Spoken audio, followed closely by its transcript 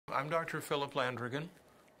I'm Dr. Philip Landrigan.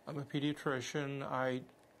 I'm a pediatrician. I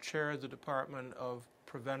chair the Department of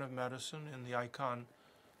Preventive Medicine in the Icahn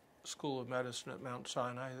School of Medicine at Mount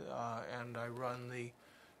Sinai, and I run the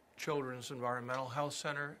Children's Environmental Health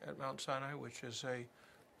Center at Mount Sinai, which is a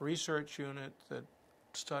research unit that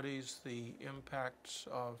studies the impacts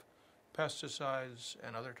of pesticides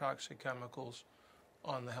and other toxic chemicals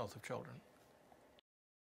on the health of children.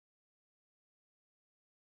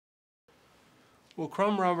 Well,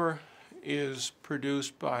 crumb rubber is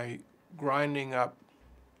produced by grinding up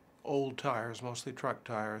old tires, mostly truck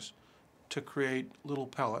tires, to create little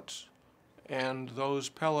pellets. And those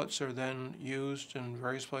pellets are then used in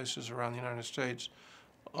various places around the United States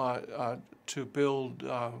to build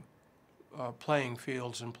playing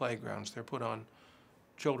fields and playgrounds. They're put on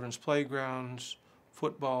children's playgrounds,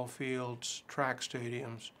 football fields, track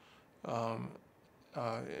stadiums,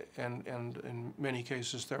 and in many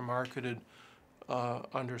cases they're marketed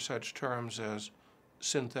under such terms as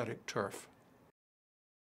synthetic turf.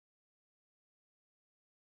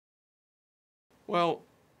 Well,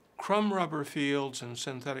 crumb rubber fields and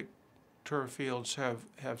synthetic turf fields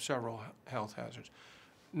have several health hazards.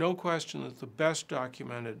 No question that the best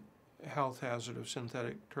documented health hazard of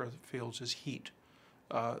synthetic turf fields is heat.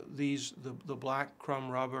 The black crumb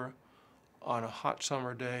rubber on a hot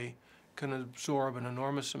summer day can absorb an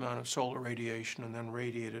enormous amount of solar radiation and then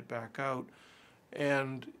radiate it back out.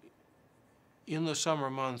 And in the summer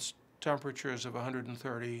months, temperatures of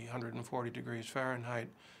 130, 140 degrees Fahrenheit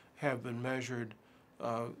have been measured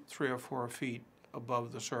 3 or 4 feet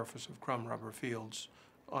above the surface of crumb rubber fields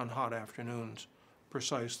on hot afternoons,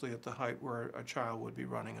 precisely at the height where a child would be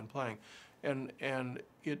running and playing. And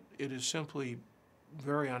it is simply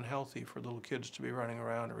very unhealthy for little kids to be running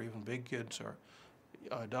around, or even big kids or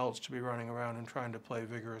adults to be running around and trying to play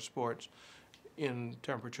vigorous sports in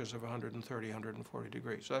temperatures of 130, 140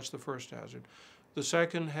 degrees. So that's the first hazard. The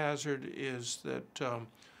second hazard is that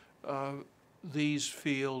these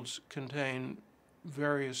fields contain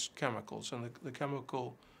various chemicals, and the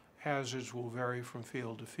chemical hazards will vary from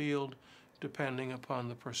field to field depending upon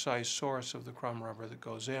the precise source of the crumb rubber that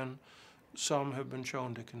goes in. Some have been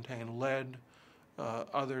shown to contain lead,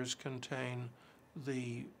 others contain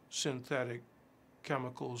the synthetic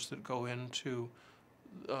chemicals that go into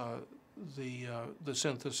the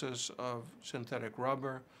synthesis of synthetic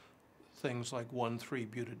rubber, things like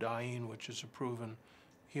 1,3-butadiene, which is a proven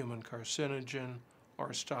human carcinogen, or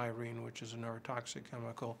styrene, which is a neurotoxic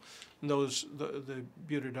chemical. And the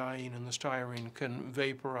butadiene and the styrene can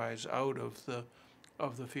vaporize out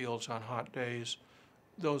of the fields on hot days.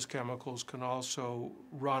 Those chemicals can also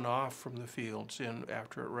run off from the fields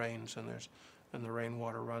after it rains, and the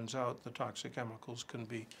rainwater runs out. The toxic chemicals can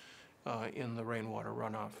be in the rainwater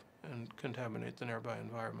runoff and contaminate the nearby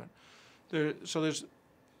environment. So there's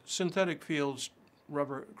synthetic fields,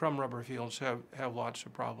 crumb rubber fields have lots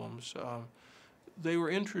of problems. They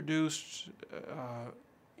were introduced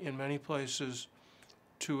in many places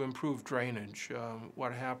to improve drainage.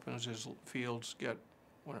 What happens is fields get,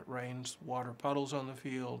 when it rains, water puddles on the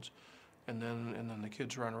fields, and then the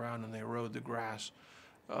kids run around and they erode the grass.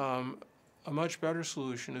 A much better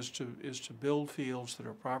solution is to build fields that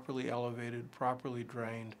are properly elevated, properly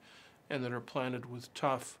drained, and that are planted with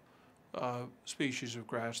tough species of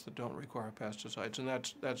grass that don't require pesticides, and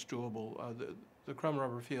that's doable. The crumb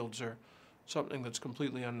rubber fields are something that's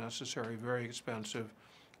completely unnecessary, very expensive,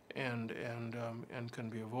 and can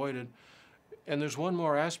be avoided. And there's one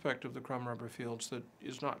more aspect of the crumb rubber fields that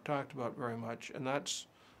is not talked about very much, and that's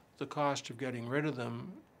the cost of getting rid of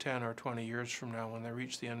them 10 or 20 years from now when they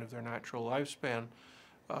reach the end of their natural lifespan.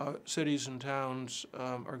 Cities and towns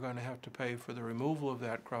are going to have to pay for the removal of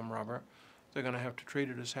that crumb rubber. They're going to have to treat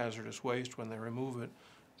it as hazardous waste when they remove it.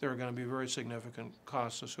 There are going to be very significant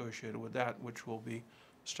costs associated with that, which will be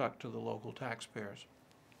stuck to the local taxpayers.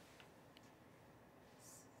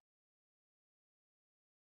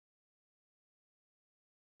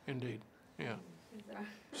 Indeed, yeah.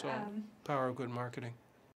 So, power of good marketing.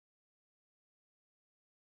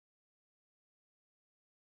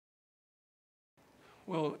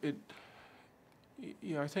 Well,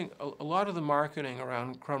 I think a lot of the marketing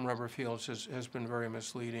around crumb rubber fields has been very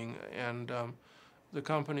misleading, and the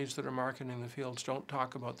companies that are marketing the fields don't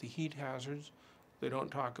talk about the heat hazards, they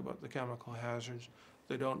don't talk about the chemical hazards,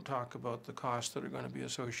 they don't talk about the costs that are going to be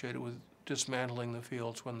associated with dismantling the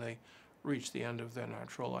fields when they reach the end of their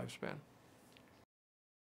natural lifespan.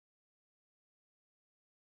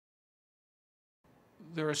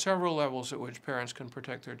 There are several levels at which parents can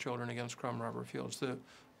protect their children against crumb rubber fields. The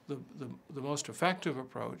most effective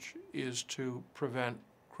approach is to prevent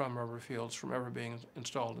crumb rubber fields from ever being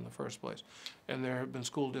installed in the first place. And there have been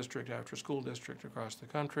school district after school district across the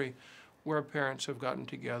country where parents have gotten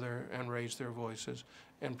together and raised their voices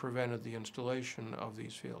and prevented the installation of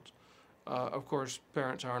these fields. Of course,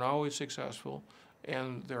 parents aren't always successful,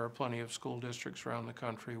 and there are plenty of school districts around the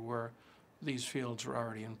country where these fields are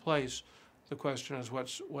already in place. The question is,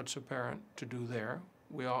 what's a parent to do there?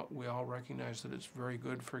 We all recognize that it's very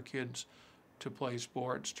good for kids to play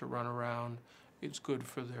sports, to run around. It's good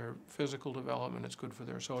for their physical development. It's good for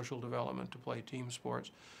their social development to play team sports.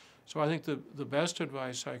 So I think the best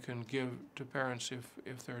advice I can give to parents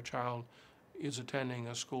if their child is attending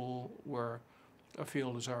a school where a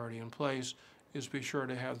field is already in place is be sure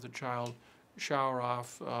to have the child shower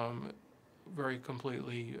off very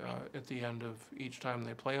completely at the end of each time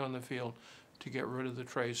they play on the field to get rid of the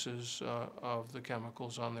traces of the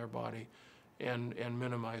chemicals on their body and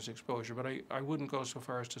minimize exposure. But I wouldn't go so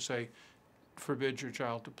far as to say forbid your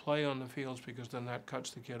child to play on the fields, because then that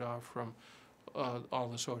cuts the kid off from all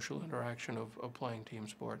the social interaction of playing team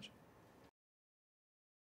sports.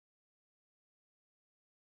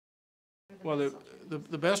 Well,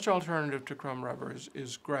 the best alternative to crumb rubber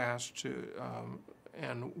is grass.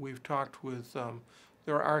 And we've talked with,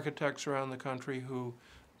 there are architects around the country who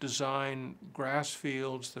design grass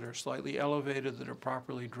fields that are slightly elevated, that are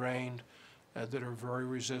properly drained, that are very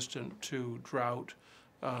resistant to drought,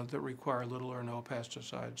 that require little or no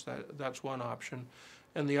pesticides. That's one option.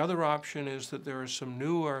 And the other option is that there are some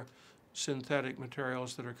newer synthetic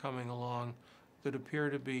materials that are coming along that appear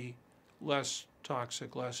to be less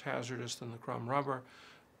toxic, less hazardous than the crumb rubber.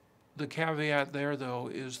 The caveat there, though,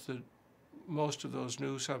 is that most of those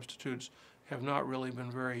new substitutes have not really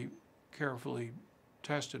been very carefully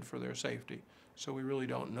tested for their safety. So we really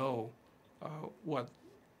don't know what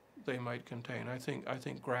they might contain. I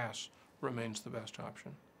think grass remains the best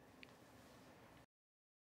option.